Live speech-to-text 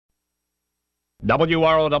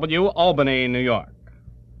WROW, Albany, New York.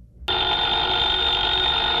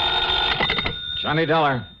 Johnny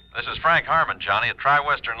Dollar. This is Frank Harmon, Johnny, at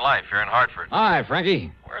Tri-Western Life here in Hartford. Hi,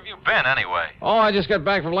 Frankie. Where have you been, anyway? Oh, I just got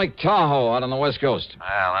back from Lake Tahoe out on the West Coast.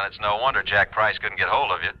 Well, then it's no wonder Jack Price couldn't get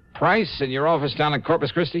hold of you. Price in your office down in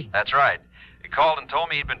Corpus Christi? That's right. He called and told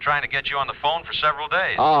me he'd been trying to get you on the phone for several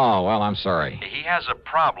days. Oh, well, I'm sorry. He has a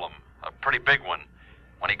problem, a pretty big one.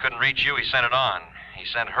 When he couldn't reach you, he sent it on. He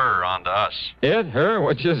sent her on to us. It? Her?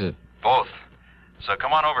 Which is it? Both. So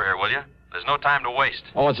come on over here, will you? There's no time to waste.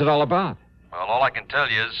 Oh, what's it all about? Well, all I can tell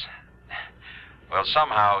you is, well,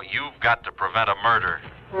 somehow you've got to prevent a murder.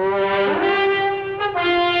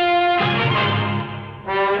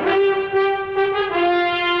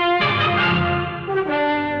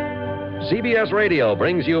 CBS Radio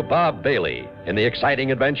brings you Bob Bailey in the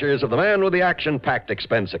exciting adventures of the man with the action-packed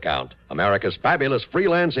expense account, America's fabulous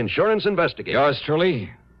freelance insurance investigator. Yours truly,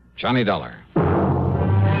 Johnny Dollar.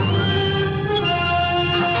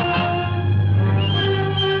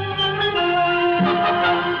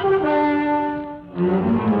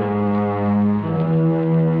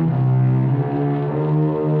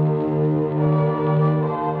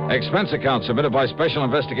 Expense account submitted by Special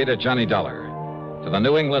Investigator Johnny Dollar to the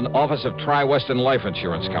New England Office of Tri-Western Life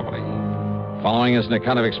Insurance Company. Following is an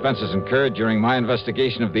account of expenses incurred during my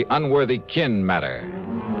investigation of the Unworthy Kin Matter.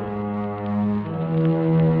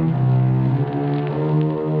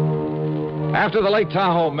 After the Lake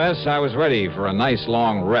Tahoe mess, I was ready for a nice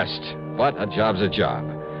long rest, but a job's a job.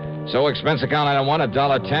 So expense account item one,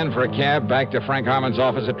 $1.10 for a cab back to Frank Harmon's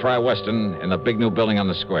office at Tri-Western in the big new building on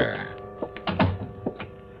the square.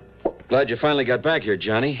 Glad you finally got back here,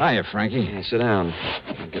 Johnny. Hiya, Frankie. Yeah, sit down.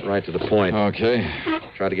 I'll get right to the point. Okay.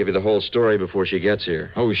 Try to give you the whole story before she gets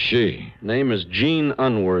here. Who's she? Name is Jean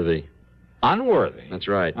Unworthy. Unworthy? That's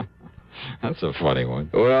right. That's a funny one.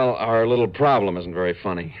 Well, our little problem isn't very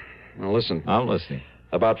funny. Now, listen. I'm listening.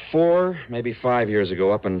 About 4, maybe 5 years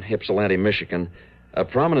ago, up in Ypsilanti, Michigan, a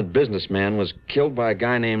prominent businessman was killed by a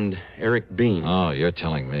guy named Eric Bean. Oh, you're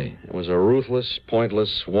telling me. It was a ruthless,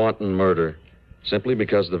 pointless, wanton murder. Simply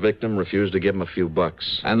because the victim refused to give him a few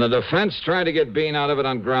bucks. And the defense tried to get Bean out of it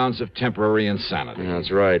on grounds of temporary insanity. Yeah, that's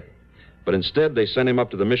right. But instead, they sent him up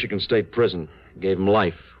to the Michigan State Prison. Gave him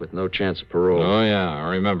life with no chance of parole. Oh, yeah, I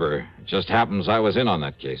remember. It just happens I was in on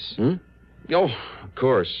that case. Hmm? Oh, of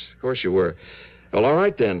course. Of course you were. Well, all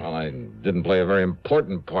right, then. Well, I didn't play a very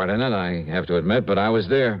important part in it, I have to admit, but I was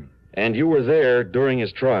there. And you were there during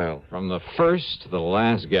his trial. From the first to the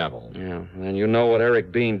last gavel. Yeah, and you know what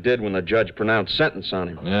Eric Bean did when the judge pronounced sentence on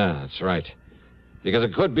him. Yeah, that's right. Because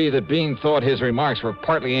it could be that Bean thought his remarks were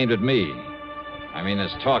partly aimed at me. I mean,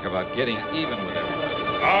 this talk about getting even with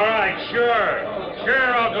everybody. All right, sure.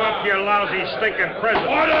 Sure, I'll go up to your lousy, stinking prison.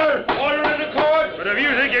 Order! Order in the court! But if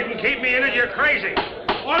you think you can keep me in it, you're crazy.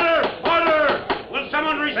 Order! Order! Will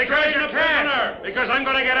someone restrain the prisoner? Because I'm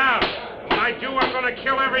going to get out. When I do, I'm going to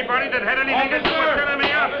kill everybody that had anything to do with filling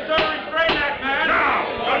me up. Officer, restrain that man. No!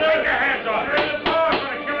 Don't take your hands off me. I'm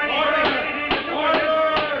going to kill anybody that had anything to do with it.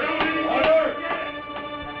 Order!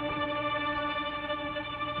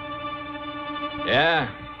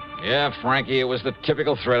 Yeah, Frankie, it was the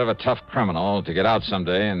typical threat of a tough criminal to get out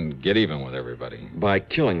someday and get even with everybody. By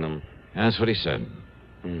killing them. That's what he said.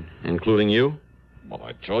 Including you? Well,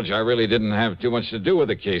 I told you I really didn't have too much to do with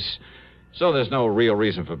the case. So there's no real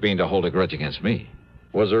reason for Bean to hold a grudge against me.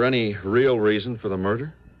 Was there any real reason for the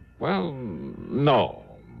murder? Well, no.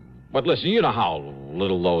 But listen, you know how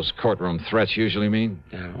little those courtroom threats usually mean.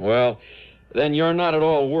 Yeah, well, then you're not at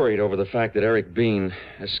all worried over the fact that Eric Bean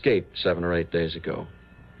escaped 7 or 8 days ago.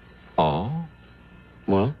 Oh?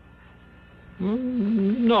 Well?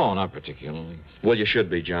 No, not particularly. Well, you should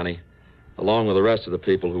be, Johnny. Along with the rest of the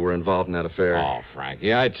people who were involved in that affair. Oh,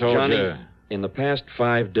 Frankie, I told Johnny, you. In the past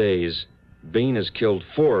 5 days, Bean has killed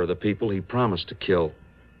 4 of the people he promised to kill.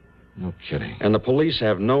 No kidding. And the police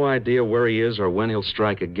have no idea where he is or when he'll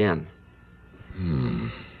strike again.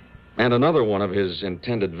 And another one of his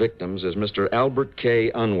intended victims is Mr. Albert K.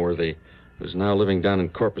 Unworthy, who's now living down in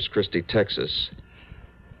Corpus Christi, Texas.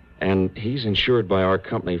 And he's insured by our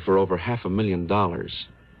company for over $500,000.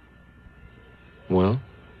 Well?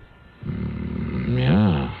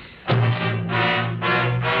 Yeah.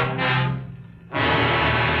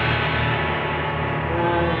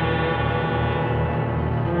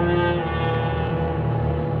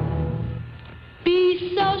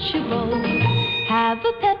 Be sociable. Have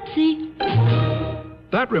a Pepsi.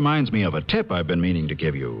 That reminds me of a tip I've been meaning to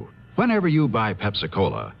give you. Whenever you buy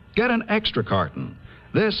Pepsi-Cola, get an extra carton.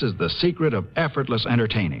 This is the secret of effortless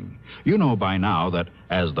entertaining. You know by now that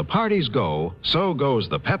as the parties go, so goes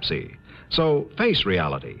the Pepsi. So face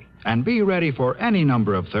reality and be ready for any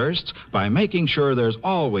number of thirsts by making sure there's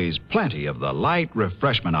always plenty of the light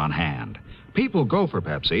refreshment on hand. People go for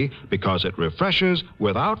Pepsi because it refreshes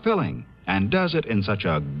without filling and does it in such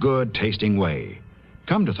a good-tasting way.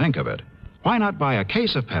 Come to think of it, why not buy a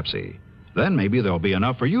case of Pepsi? Then maybe there'll be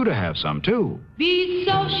enough for you to have some, too. Be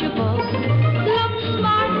sociable, look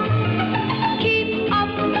smart, keep up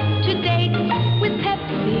to date with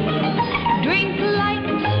Pepsi. Drink light,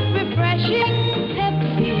 refreshing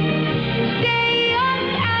Pepsi. Stay young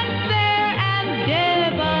and fair and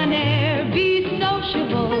debonair. Be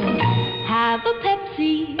sociable, have a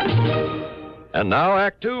Pepsi. And now,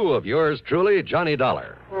 Act Two of yours truly, Johnny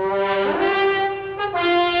Dollar.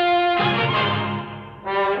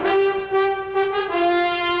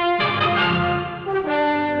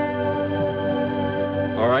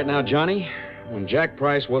 All right now, Johnny, when Jack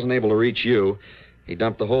Price wasn't able to reach you, he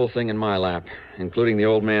dumped the whole thing in my lap, including the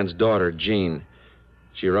old man's daughter, Jean.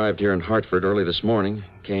 She arrived here in Hartford early this morning,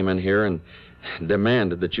 came in here and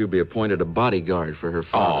demanded that you be appointed a bodyguard for her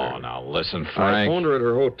father. Oh, now listen, I Frank. phoned her at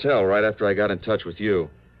her hotel right after I got in touch with you.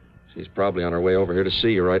 She's probably on her way over here to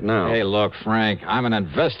see you right now. Hey, look, Frank, I'm an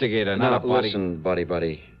investigator, not a body... Listen,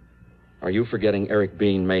 buddy. Are you forgetting Eric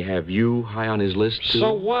Bean may have you high on his list, too?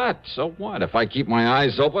 So what? So what? If I keep my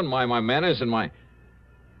eyes open, my manners and my...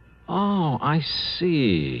 Oh, I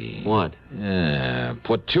see. What? Yeah,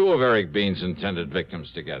 put two of Eric Bean's intended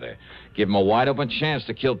victims together. Give him a wide-open chance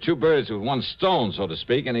to kill two birds with one stone, so to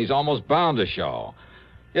speak, and he's almost bound to show.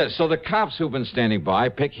 Yeah, so the cops who've been standing by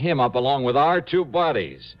pick him up along with our two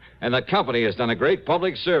bodies. And the company has done a great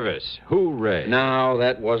public service. Hooray. No,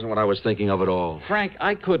 that wasn't what I was thinking of at all. Frank,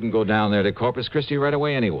 I couldn't go down there to Corpus Christi right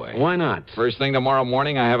away anyway. Why not? First thing tomorrow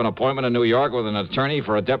morning, I have an appointment in New York with an attorney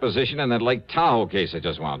for a deposition in that Lake Tahoe case I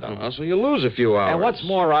just wound up. So you lose a few hours. And what's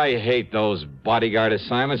more, I hate those bodyguard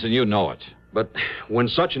assignments, and you know it. But when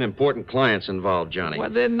such an important client's involved, Johnny...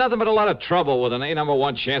 Well, there's nothing but a lot of trouble with an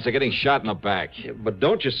A-number-1 chance of getting shot in the back. Yeah, but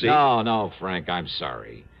don't you see... No, Frank, I'm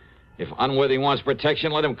sorry. If Unworthy wants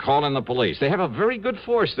protection, let him call in the police. They have a very good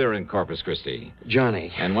force there in Corpus Christi.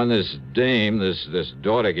 Johnny... And when this dame, this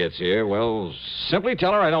daughter gets here, well, simply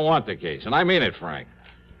tell her I don't want the case. And I mean it, Frank.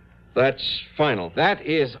 That's final. That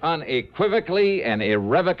is unequivocally and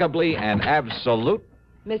irrevocably and absolute...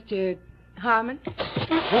 Mr. Harmon?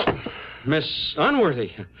 Miss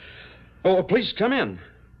Unworthy. Oh, please come in.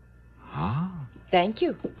 Huh? Thank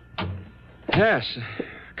you. Yes.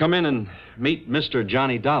 Come in and meet Mr.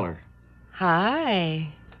 Johnny Dollar.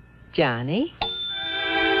 Hi, Johnny.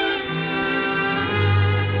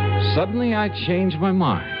 Suddenly I changed my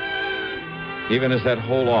mind. Even as that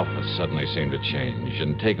whole office suddenly seemed to change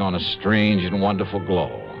and take on a strange and wonderful glow.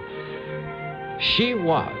 She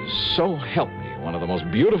was, so help me, one of the most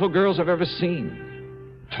beautiful girls I've ever seen.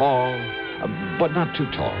 Tall, but not too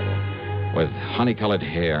tall, with honey-colored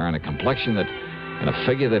hair and a complexion that, and a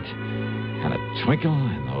figure that, and a twinkle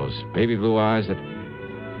in those baby blue eyes that,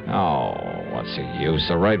 oh, what's the use?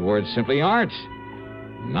 The right words simply aren't.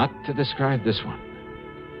 Not to describe this one.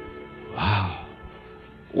 Wow.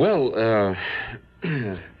 Well,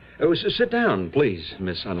 sit down, please,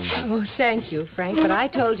 Miss Unworthy. Oh, thank you, Frank, but I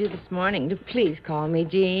told you this morning to please call me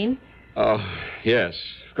Jean. Oh, yes,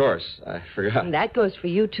 of course. I forgot. And that goes for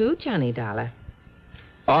you, too, Johnny Dollar.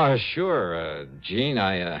 Oh, sure, Jean,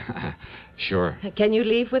 sure. Can you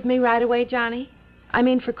leave with me right away, Johnny? I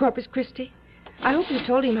mean, for Corpus Christi? I hope you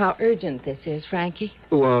told him how urgent this is, Frankie.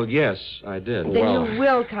 Well, yes, I did. Then you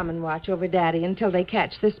will come and watch over Daddy until they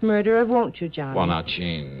catch this murderer, won't you, Johnny? Well, now,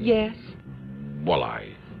 Jean... Yes? Well,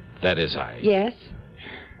 that is, Yes?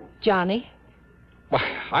 Johnny? Well,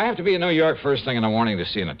 I have to be in New York first thing in the morning to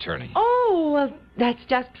see an attorney. Oh, well, that's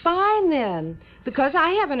just fine, then. Because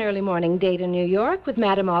I have an early morning date in New York with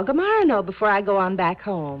Madame Olga Marino before I go on back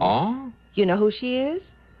home. Oh? You know who she is?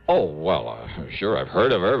 Oh, well, sure, I've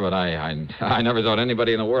heard of her, but I never thought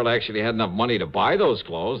anybody in the world actually had enough money to buy those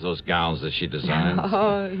clothes, those gowns that she designs.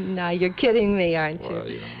 Oh, now you're kidding me, aren't you? Well,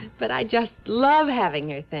 you know. But I just love having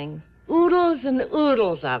her things. Oodles and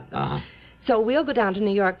oodles of them. Uh-huh. So we'll go down to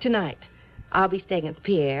New York tonight. I'll be staying at the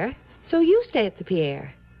Pierre, so you stay at the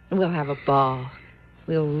Pierre. And we'll have a ball.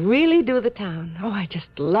 We'll really do the town. Oh, I just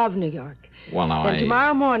love New York. Well, now, Then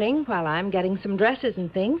tomorrow morning, while I'm getting some dresses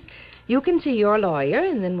and things, you can see your lawyer,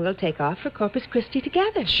 and then we'll take off for Corpus Christi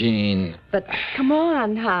together. Jean... But come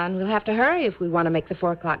on, hon. We'll have to hurry if we want to make the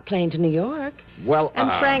 4 o'clock plane to New York. Well, And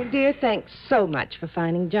Frank, dear, thanks so much for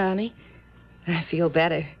finding Johnny. I feel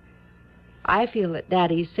better. I feel that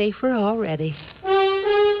Daddy's safer already.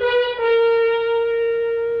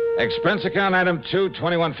 Expense account item 2,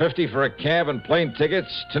 $21.50 for a cab and plane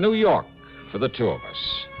tickets to New York for the two of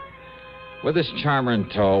us. With this charmer in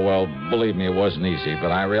tow, well, believe me, it wasn't easy,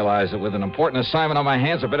 but I realized that with an important assignment on my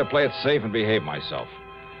hands, I better play it safe and behave myself.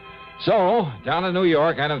 So, down in New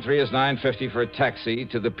York, item 3 is $9.50 for a taxi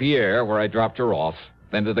to the Pierre, where I dropped her off,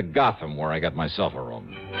 then to the Gotham, where I got myself a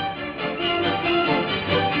room.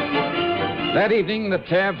 That evening, the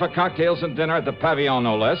tab for cocktails and dinner at the Pavillon,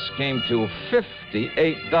 no less, came to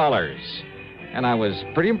 $58. And I was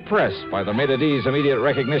pretty impressed by the maitre d's immediate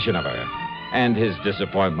recognition of her, and his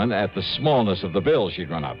disappointment at the smallness of the bill she'd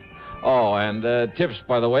run up. Oh, and tips,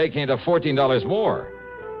 by the way, came to $14 more.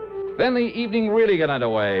 Then the evening really got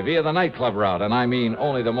underway via the nightclub route, and I mean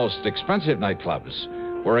only the most expensive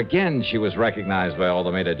nightclubs, where again she was recognized by all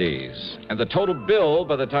the maitre d's. And the total bill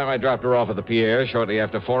by the time I dropped her off at the Pierre shortly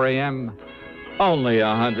after 4 a.m., only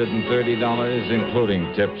 $130,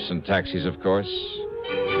 including tips and taxis, of course.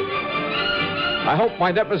 I hope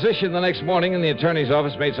my deposition the next morning in the attorney's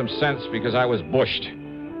office made some sense because I was bushed.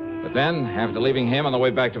 But then, after leaving him on the way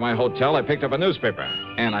back to my hotel, I picked up a newspaper,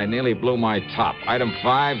 and I nearly blew my top. Item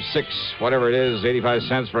 5, 6, whatever it is, 85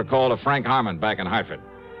 cents for a call to Frank Harmon back in Hartford.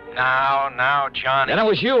 Now, Johnny. And it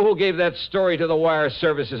was you who gave that story to the wire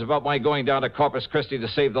services about my going down to Corpus Christi to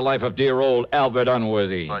save the life of dear old Albert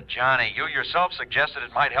Unworthy. But, Johnny, you yourself suggested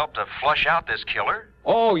it might help to flush out this killer.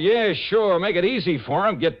 Oh, yeah, sure. Make it easy for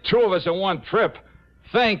him. Get 2 of us in one trip.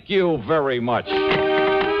 Thank you very much.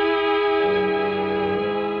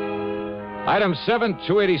 Item 7,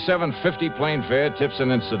 $287.50 plane fare, tips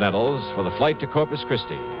and incidentals for the flight to Corpus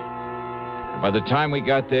Christi. And by the time we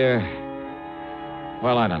got there,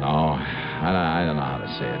 well, I don't know. I don't know how to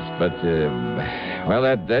say it. But, well,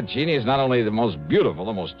 that Jeannie is not only the most beautiful,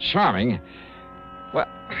 the most charming. Well,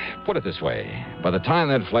 put it this way. By the time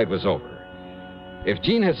that flight was over, if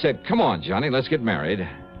Jean had said, "Come on, Johnny, let's get married,"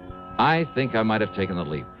 I think I might have taken the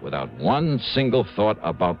leap without one single thought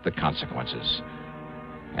about the consequences.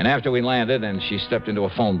 And after we landed and she stepped into a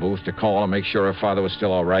phone booth to call and make sure her father was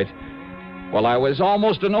still all right, well, I was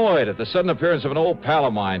almost annoyed at the sudden appearance of an old pal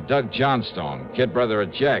of mine, Doug Johnstone, kid brother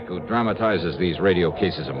of Jack, who dramatizes these radio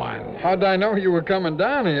cases of mine. How'd I know you were coming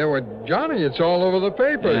down here? Well, Johnny, it's all over the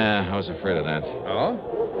papers. Yeah, I was afraid of that.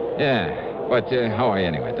 Oh? Yeah, but how are you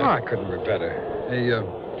anyway, Doug? Oh, I couldn't be better.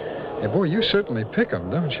 Hey, boy, you certainly pick 'em,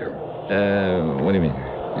 don't you? What do you mean?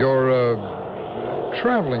 Your,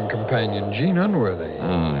 traveling companion, Jean Unworthy.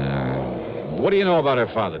 Oh, yeah. What do you know about her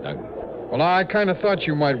father, Doug? Well, I kind of thought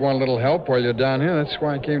you might want a little help while you're down here. That's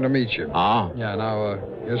why I came to meet you. Ah? Yeah, now,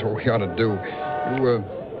 here's what we ought to do. You,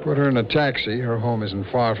 put her in a taxi. Her home isn't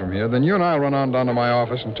far from here. Then you and I'll run on down to my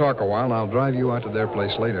office and talk a while, and I'll drive you out to their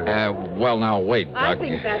place later. Well, now, wait, Doug. I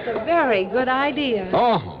think that's a very good idea.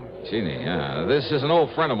 Oh, Jeannie, yeah. This is an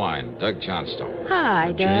old friend of mine, Doug Johnstone.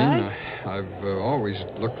 Hi, Doug. Jean, I've always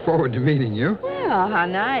looked forward to meeting you. Well, how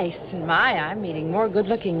nice. I'm meeting more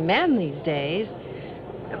good-looking men these days.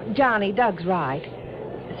 Johnny, Doug's right.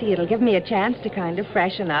 See, it'll give me a chance to kind of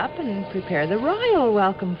freshen up and prepare the royal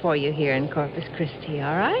welcome for you here in Corpus Christi,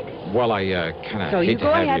 all right? Well, I kind of So you hate to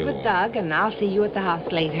go have ahead you... with Doug, and I'll see you at the house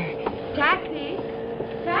later. Taxi!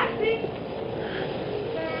 Taxi!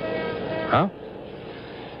 Huh?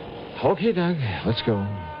 Okay, Doug, let's go.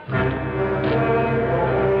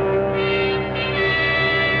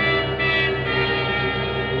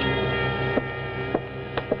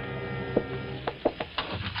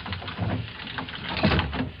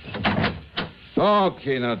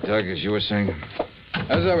 Okay, now, Doug, as you were saying.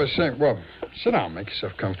 As I was saying, well, sit down. Make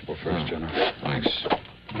yourself comfortable first, General. Thanks.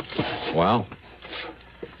 Well?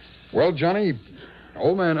 Well, Johnny,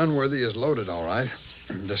 old man Unworthy is loaded, all right.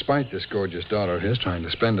 Despite this gorgeous daughter of his trying to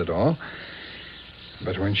spend it all.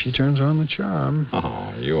 But when she turns on the charm...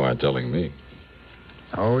 Oh, you are telling me.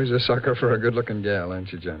 Always a sucker for a good-looking gal,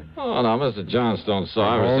 ain't you, Johnny? Oh, now, Mr. Johnstone,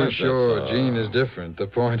 sorry. Oh, sure. Jean is different. The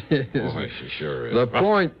point is... Oh, she sure is. The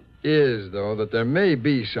point is, though, that there may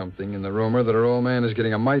be something in the rumor that her old man is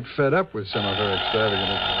getting a mite fed up with some of her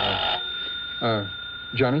extravagant...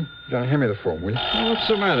 Johnny, hand me the phone, will you? What's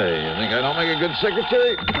the matter? You think I don't make a good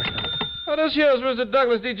secretary? Oh, this here's Mr.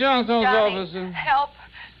 Douglas D. Johnstone's office. Help.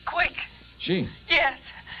 Quick. Jean. Yes.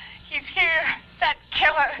 He's here. That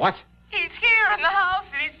killer. What? He's here in the house,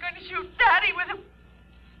 and he's going to shoot Daddy with a...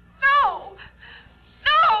 No.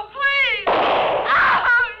 No, please.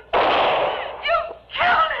 You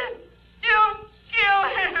killed him. You killed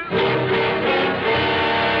him.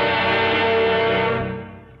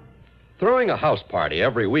 Throwing a house party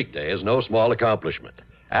every weekday is no small accomplishment.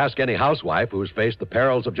 Ask any housewife who's faced the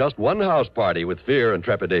perils of just one house party with fear and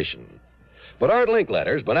trepidation. But Art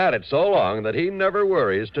Linkletter's been at it so long that he never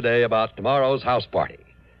worries today about tomorrow's house party.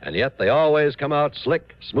 And yet they always come out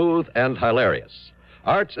slick, smooth, and hilarious.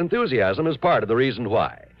 Art's enthusiasm is part of the reason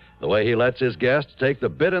why. The way he lets his guests take the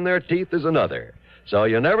bit in their teeth is another. So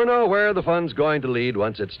you never know where the fun's going to lead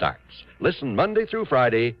once it starts. Listen Monday through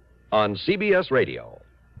Friday on CBS Radio.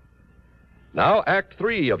 Now, Act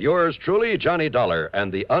 3 of yours truly, Johnny Dollar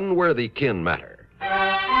and the Unworthy Kin Matter.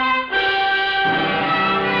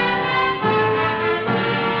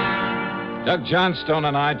 Doug Johnstone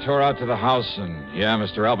and I tore out to the house, and yeah,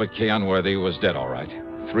 Mr. Albert K. Unworthy was dead, all right.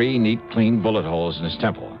 3 neat, clean bullet holes in his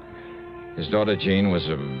temple. His daughter, Jean, was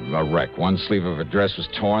a wreck. One sleeve of her dress was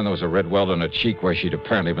torn. There was a red welt on her cheek where she'd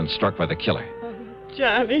apparently been struck by the killer. Oh,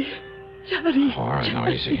 Johnny. Johnny. All right, now,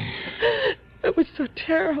 easy. It was so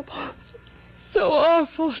terrible. So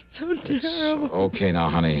awful. So terrible. Okay, now,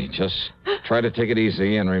 honey. Just try to take it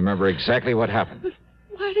easy and remember exactly what happened.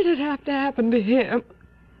 Why did it have to happen to him?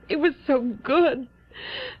 He was so good.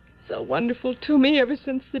 So wonderful to me ever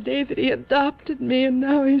since the day that he adopted me, and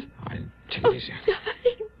now he's... All right, take it easy.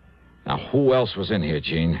 Now, who else was in here,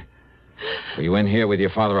 Jean? Were you in here with your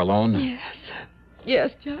father alone? Yes.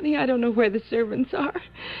 Yes, Johnny. I don't know where the servants are.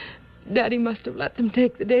 Daddy must have let them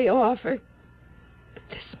take the day off. But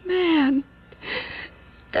this man...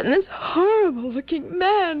 Then this horrible-looking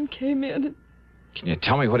man came in. Can you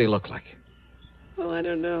tell me what he looked like? Oh, I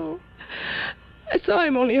don't know. I saw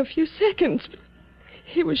him only a few seconds. But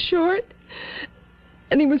he was short,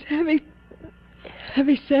 and he was heavy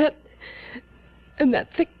set, and that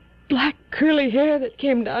thick black curly hair that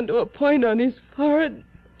came down to a point on his forehead.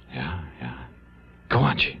 Yeah. Go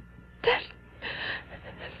on, Jean. That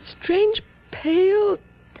strange pale,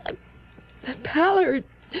 that pallor.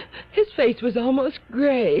 His face was almost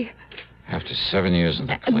gray. After 7 years in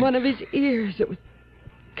the clinic. And one of his ears, it was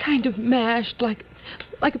kind of mashed, like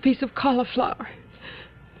a piece of cauliflower.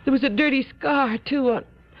 There was a dirty scar, too,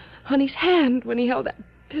 on his hand when he held that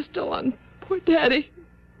pistol on poor Daddy.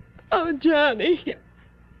 Oh, Johnny.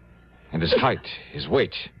 And his height, his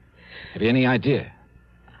weight. Have you any idea?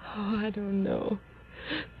 Oh, I don't know.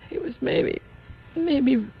 He was maybe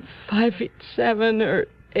 5'7" or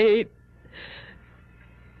 8.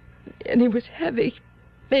 And he was heavy.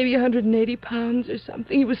 Maybe 180 pounds or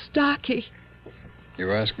something. He was stocky.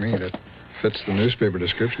 You ask me, that fits the newspaper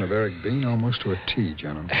description of Eric Bean almost to a T,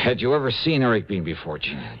 John. Had you ever seen Eric Bean before,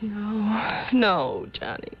 Jean? No,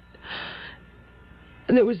 Johnny.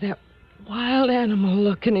 And there was that wild animal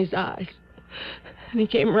look in his eyes. And he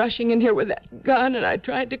came rushing in here with that gun, and I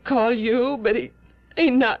tried to call you, but he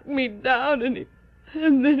knocked me down, and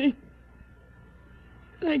then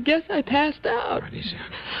I guess I passed out. All right, easy.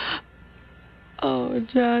 Oh,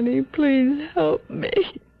 Johnny, please help me.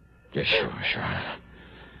 Yeah, sure.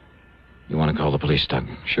 You want to call the police, Doug?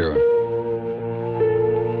 Sure.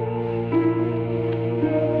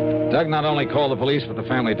 Doug not only called the police, but the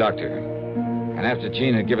family doctor. And after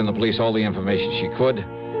Jean had given the police all the information she could,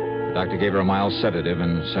 the doctor gave her a mild sedative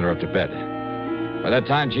and sent her up to bed. By that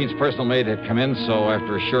time, Jean's personal maid had come in, so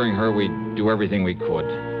after assuring her we'd do everything we could.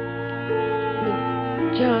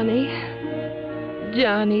 Johnny,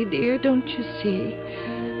 dear, don't you see?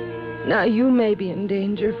 Now, you may be in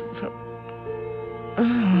danger from...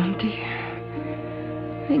 Oh, dear.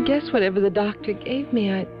 I guess whatever the doctor gave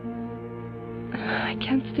me, I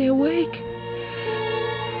can't stay awake.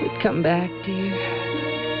 We'd come back, dear.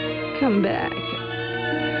 Come back.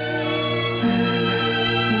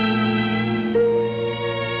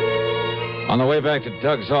 On the way back to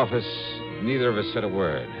Doug's office, neither of us said a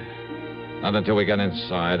word. Not until we got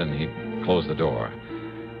inside and he closed the door.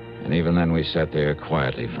 And even then we sat there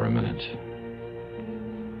quietly for a minute.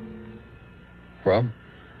 Well,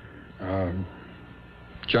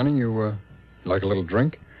 Johnny, you like a little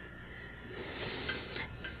drink?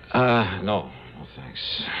 No. No,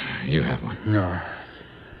 thanks. You have one. No.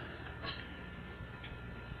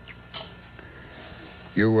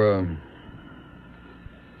 You,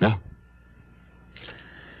 No?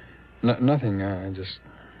 Nothing. I just...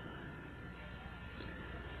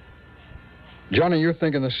 Johnny, you're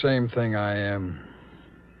thinking the same thing I am.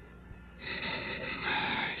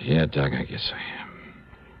 Yeah, Doug, I guess I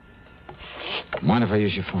am. Mind if I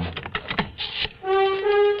use your phone?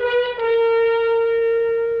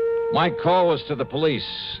 My call was to the police,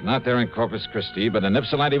 not there in Corpus Christi, but in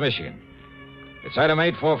Ypsilanti, Michigan. It's item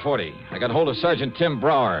 8440. I got hold of Sergeant Tim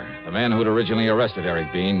Brower, the man who'd originally arrested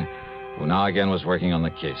Eric Bean, who now again was working on the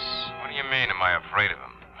case. What do you mean, am I afraid of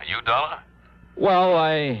him? Are you, Dollar? Well,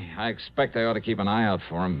 I expect I ought to keep an eye out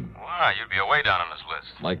for him. Why, you'd be way down on this list.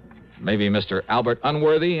 Like maybe Mr. Albert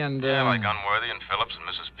Unworthy and... Yeah, like Unworthy and Phillips and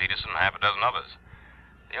Mrs. Peterson and half a dozen others.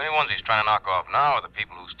 The only ones he's trying to knock off now are the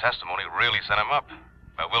people whose testimony really set him up.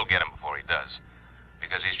 But we'll get him before he does.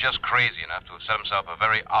 Because he's just crazy enough to have set himself a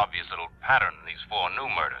very obvious little pattern in these 4 new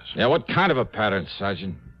murders. Yeah, what kind of a pattern,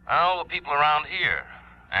 Sergeant? All the people around here,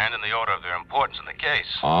 and in the order of their importance in the case.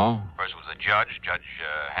 Oh? First was the judge, Judge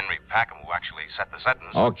Henry Packham, who actually set the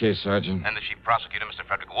sentence. Okay, Sergeant. Then the chief prosecutor, Mr.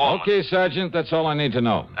 Frederick Wallman. Okay, Sergeant, that's all I need to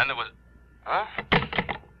know. Then there was... Huh?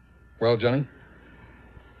 Well, Johnny?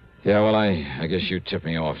 Yeah, well, I guess you tipped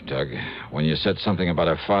me off, Doug, when you said something about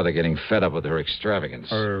her father getting fed up with her extravagance.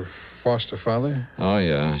 Her foster father? Oh,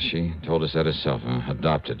 yeah, she told us that herself.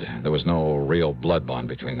 Adopted. There was no real blood bond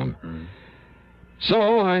between them. Mm.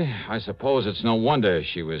 So, I suppose it's no wonder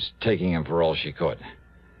she was taking him for all she could.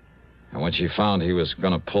 And when she found he was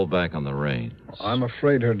going to pull back on the reins... I'm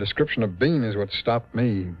afraid her description of Bean is what stopped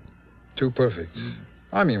me. Too perfect.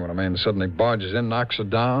 I mean, when a man suddenly barges in, knocks her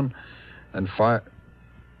down, and fires.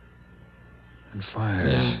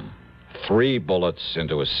 Yeah. 3 bullets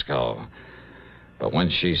into his skull. But when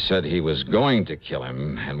she said he was going to kill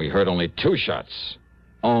him, and we heard only 2 shots.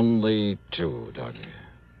 Only 2, Doug.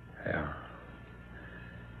 Yeah.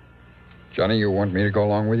 Johnny, you want me to go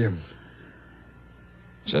along with you?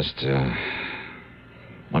 Just,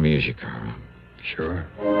 let me use your car. Sure.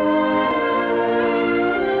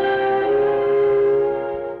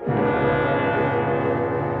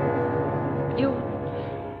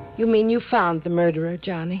 You mean you found the murderer,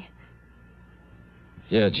 Johnny?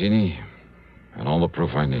 Yeah, Jeannie. And all the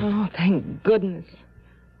proof I need. Oh, thank goodness.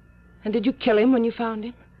 And did you kill him when you found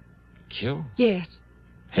him? Kill? Yes.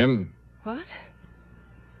 Him? What?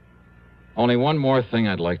 Only one more thing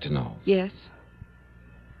I'd like to know. Yes.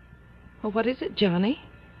 Well, what is it, Johnny?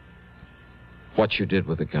 What you did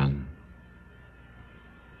with the gun.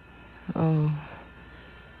 Oh.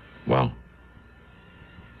 Well?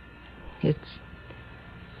 It's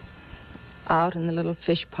out in the little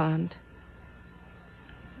fish pond.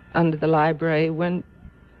 Under the library when...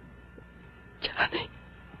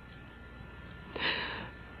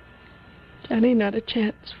 Johnny, not a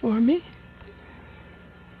chance for me?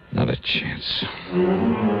 Not a chance.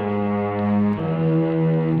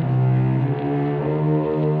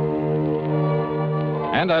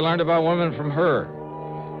 And I learned about women from her.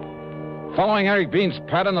 Following Eric Bean's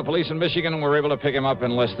pattern, the police in Michigan were able to pick him up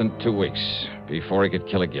in less than 2 weeks before he could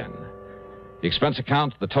kill again. The expense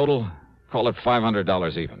account, the total, call it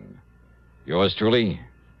 $500 even. Yours truly,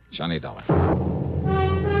 Johnny Dollar.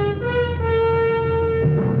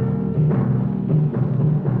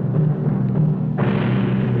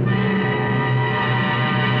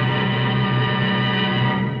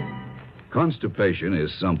 Constipation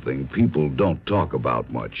is something people don't talk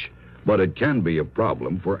about much, but it can be a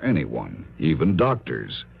problem for anyone, even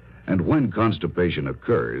doctors. And when constipation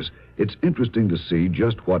occurs, it's interesting to see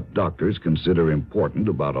just what doctors consider important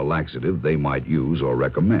about a laxative they might use or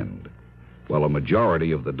recommend. Well, a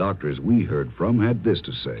majority of the doctors we heard from had this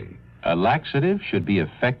to say. A laxative should be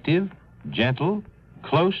effective, gentle,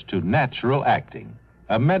 close to natural acting.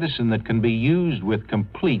 A medicine that can be used with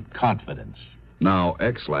complete confidence. Now,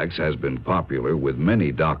 X-Lax has been popular with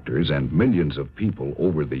many doctors and millions of people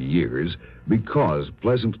over the years because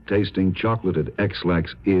pleasant-tasting chocolated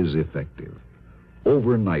X-Lax is effective.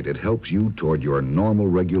 Overnight, it helps you toward your normal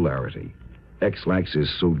regularity. X-Lax is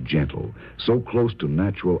so gentle, so close to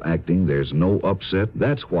natural acting, there's no upset.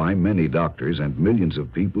 That's why many doctors and millions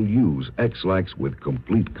of people use X-Lax with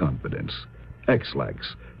complete confidence.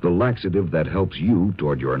 X-Lax, the laxative that helps you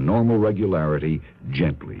toward your normal regularity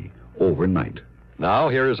gently, overnight. Now,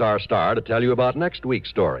 here is our star to tell you about next week's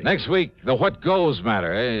story. Next week, the What Goes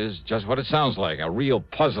matter is just what it sounds like, a real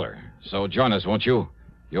puzzler. So join us, won't you?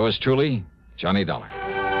 Yours truly, Johnny Dollar.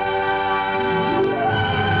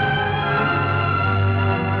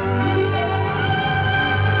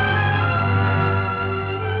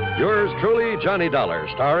 Yours truly, Johnny Dollar,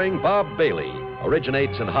 starring Bob Bailey.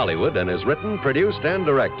 Originates in Hollywood and is written, produced, and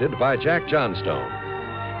directed by Jack Johnstone.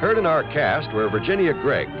 Heard in our cast were Virginia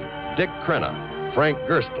Gregg, Dick Crenna, Frank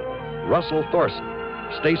Gerstle, Russell Thorson,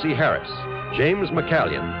 Stacey Harris, James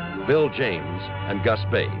McCallion, Bill James, and Gus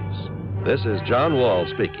Bays. This is John Wall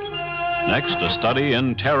speaking. Next, a study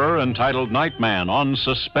in terror entitled Nightman on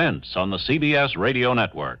Suspense on the CBS Radio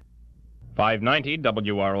Network. 590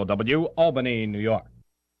 WROW, Albany, New York.